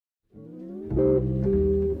Okay,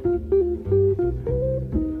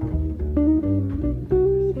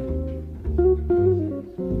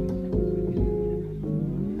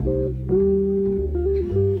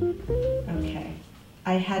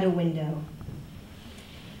 I had a window.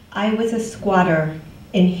 I was a squatter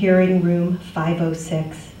in hearing room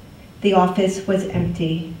 506. The office was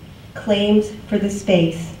empty. Claims for the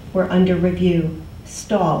space were under review,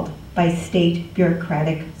 stalled by state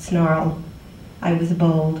bureaucratic snarl. I was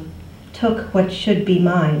bold, took what should be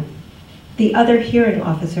mine. The other hearing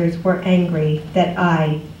officers were angry that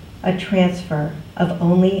I, a transfer of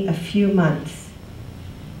only a few months,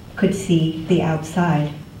 could see the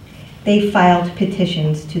outside. They filed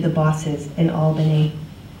petitions to the bosses in Albany.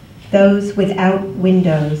 Those without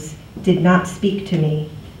windows did not speak to me,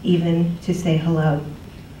 even to say hello.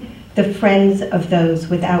 The friends of those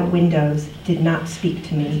without windows did not speak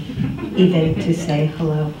to me, even to say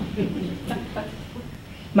hello.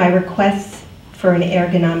 My requests for an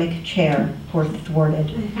ergonomic chair were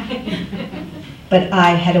thwarted. But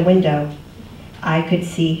I had a window. I could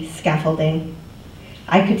see scaffolding.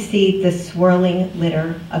 I could see the swirling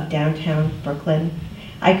litter of downtown Brooklyn.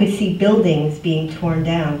 I could see buildings being torn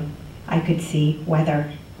down. I could see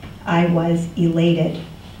weather. I was elated.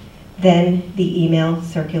 Then the email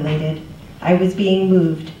circulated. I was being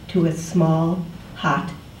moved to a small, hot,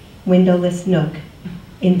 windowless nook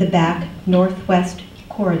in the back northwest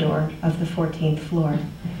corridor of the 14th floor.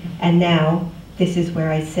 And now this is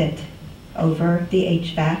where I sit, over the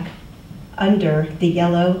HVAC, under the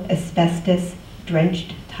yellow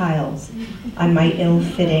asbestos-drenched tiles on my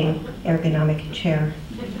ill-fitting ergonomic chair.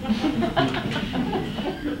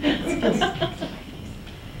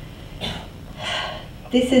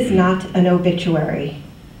 This is not an obituary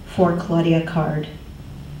for Claudia Card.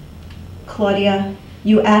 Claudia,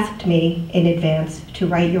 you asked me in advance to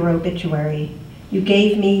write your obituary. You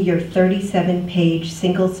gave me your 37-page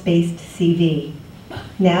single-spaced CV.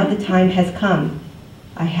 Now the time has come.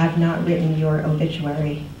 I have not written your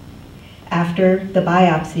obituary. After the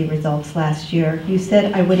biopsy results last year, you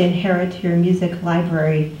said I would inherit your music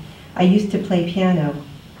library. I used to play piano.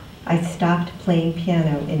 I stopped playing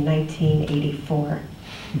piano in 1984.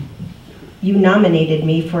 You nominated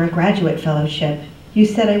me for a graduate fellowship. You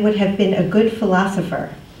said I would have been a good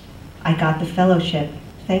philosopher. I got the fellowship.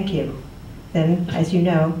 Thank you. Then, as you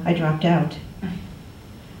know, I dropped out.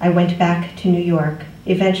 I went back to New York,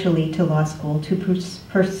 eventually to law school, to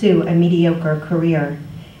pursue a mediocre career.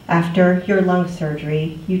 After your lung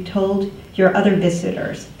surgery, you told your other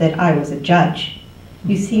visitors that I was a judge.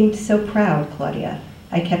 You seemed so proud, Claudia.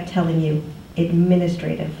 I kept telling you,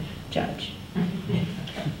 administrative judge.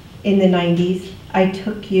 In the 90s, I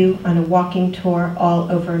took you on a walking tour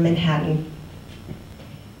all over Manhattan.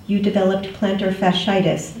 You developed plantar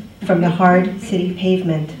fasciitis from the hard city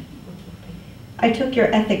pavement. I took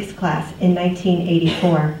your ethics class in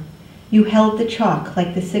 1984. You held the chalk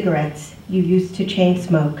like the cigarettes you used to chain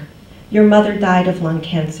smoke. Your mother died of lung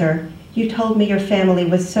cancer. You told me your family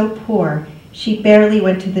was so poor, she barely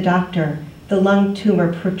went to the doctor. The lung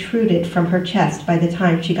tumor protruded from her chest by the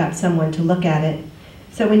time she got someone to look at it.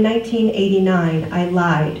 So in 1989, I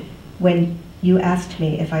lied when you asked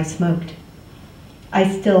me if I smoked.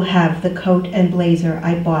 I still have the coat and blazer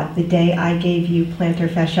I bought the day I gave you plantar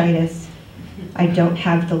fasciitis. I don't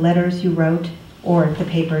have the letters you wrote or the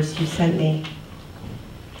papers you sent me.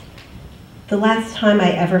 The last time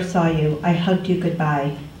I ever saw you, I hugged you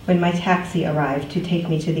goodbye when my taxi arrived to take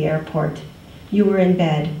me to the airport. You were in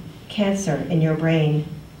bed, cancer in your brain,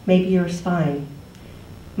 maybe your spine.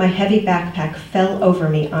 My heavy backpack fell over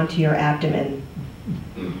me onto your abdomen.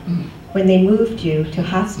 When they moved you to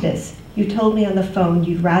hospice, you told me on the phone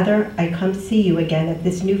you'd rather I come see you again at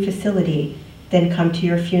this new facility than come to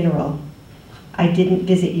your funeral. I didn't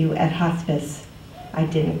visit you at hospice. I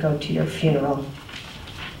didn't go to your funeral.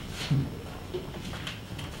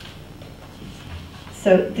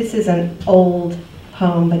 So this is an old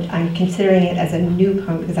poem, but I'm considering it as a new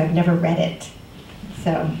poem because I've never read it.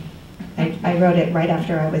 So I wrote it right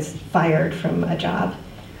after I was fired from a job.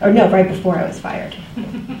 Or no, right before I was fired.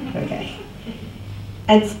 Okay.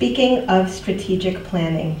 And speaking of strategic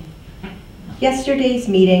planning, yesterday's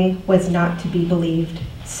meeting was not to be believed.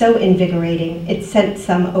 So invigorating, it sent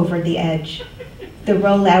some over the edge. The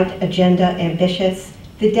rollout agenda ambitious,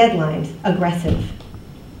 the deadlines aggressive.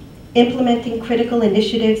 Implementing critical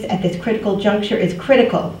initiatives at this critical juncture is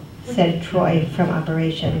critical, said Troy from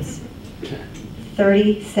operations.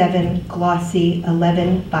 37 glossy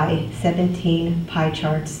 11 by 17 pie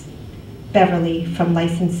charts. Beverly from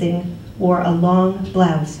licensing wore a long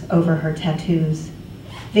blouse over her tattoos.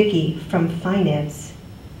 Vicky from finance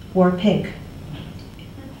wore pink.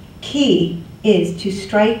 Key is to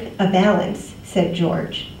strike a balance, said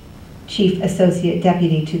George, Chief Associate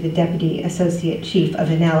Deputy to the Deputy Associate Chief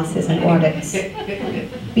of Analysis and Audits,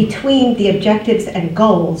 between the objectives of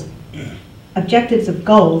goals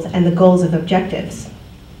and the goals of objectives.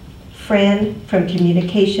 Fran from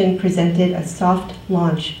Communication presented a soft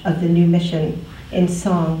launch of the new mission in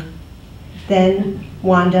song. Then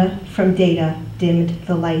Wanda from Data dimmed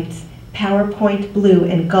the lights. PowerPoint blue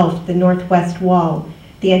engulfed the northwest wall.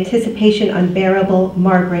 The anticipation unbearable.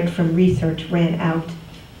 Margaret from Research ran out.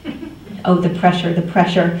 Oh, the pressure, the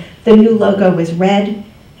pressure. The new logo was red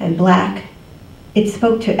and black. It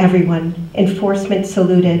spoke to everyone. Enforcement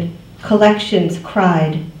saluted. Collections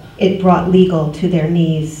cried. It brought legal to their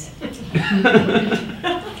knees.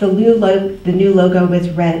 The new logo was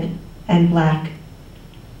red and black.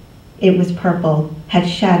 It was purple, had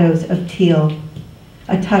shadows of teal,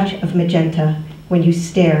 a touch of magenta when you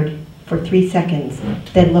stared for 3 seconds,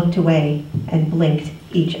 then looked away and blinked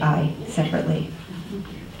each eye separately.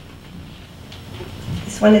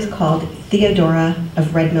 This one is called Theodora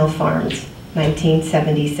of Red Mill Farms,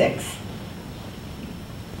 1976.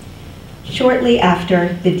 Shortly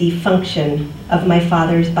after the defunction of my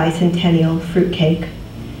father's bicentennial fruitcake,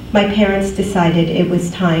 my parents decided it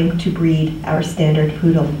was time to breed our standard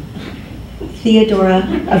poodle. Theodora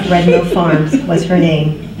of Red Mill Farms was her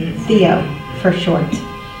name, Theo for short.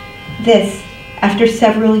 This, after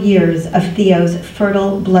several years of Theo's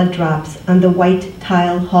fertile blood drops on the white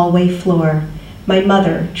tile hallway floor, my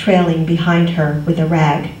mother trailing behind her with a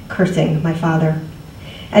rag, cursing my father.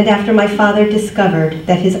 And after my father discovered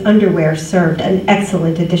that his underwear served an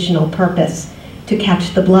excellent additional purpose, to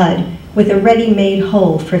catch the blood with a ready-made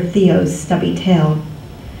hole for Theo's stubby tail.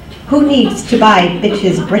 Who needs to buy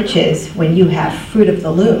bitches' britches when you have Fruit of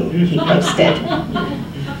the Loom, he posted.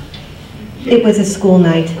 It was a school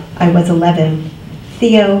night. I was 11.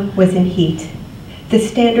 Theo was in heat. The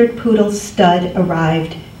standard poodle stud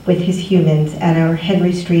arrived with his humans at our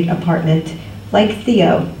Henry Street apartment. Like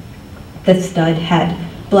Theo, the stud had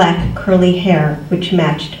black curly hair which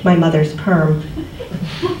matched my mother's perm.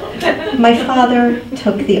 My father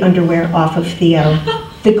took the underwear off of Theo.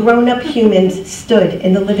 The grown-up humans stood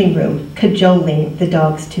in the living room, cajoling the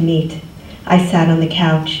dogs to meet. I sat on the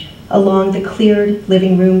couch, along the cleared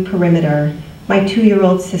living room perimeter, my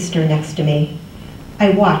 2-year-old sister next to me.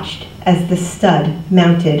 I watched as the stud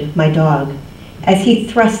mounted my dog, as he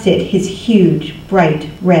thrusted his huge, bright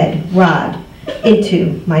red rod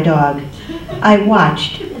into my dog. I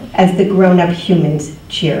watched as the grown-up humans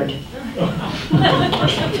cheered.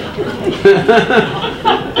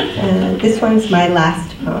 This one's my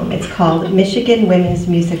last poem. It's called Michigan Women's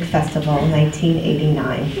Music Festival,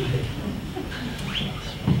 1989.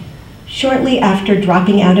 Shortly after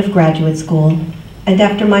dropping out of graduate school, and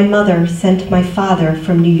after my mother sent my father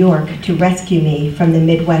from New York to rescue me from the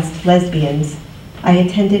Midwest lesbians, I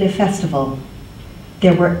attended a festival.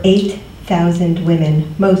 There were 8,000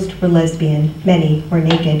 women. Most were lesbian, many were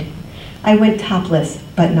naked. I went topless,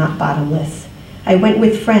 but not bottomless. I went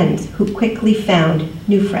with friends who quickly found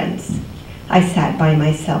new friends. I sat by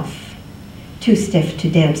myself, too stiff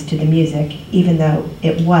to dance to the music, even though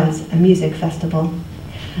it was a music festival.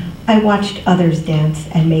 I watched others dance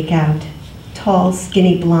and make out. Tall,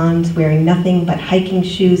 skinny blondes wearing nothing but hiking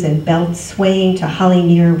shoes and belts, swaying to Holly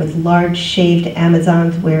Near with large shaved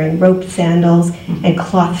Amazons wearing rope sandals and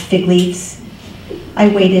cloth fig leaves. I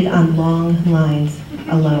waited on long lines,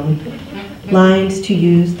 alone. Lines to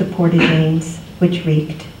use the porta-janes, which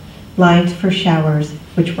reeked. Lines for showers,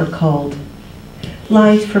 which were cold.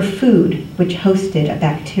 Lines for food, which hosted a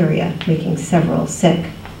bacteria, making several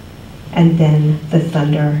sick. And then the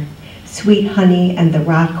thunder. Sweet honey and the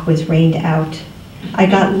rock was rained out. I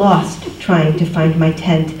got lost trying to find my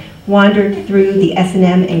tent, wandered through the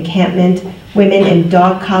S&M encampment, women in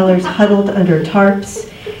dog collars huddled under tarps.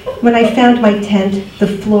 When I found my tent, the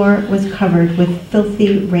floor was covered with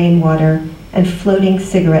filthy rainwater and floating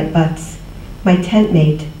cigarette butts. My tent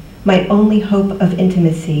mate, my only hope of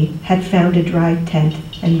intimacy, had found a dry tent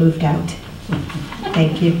and moved out.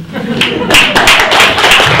 Thank you.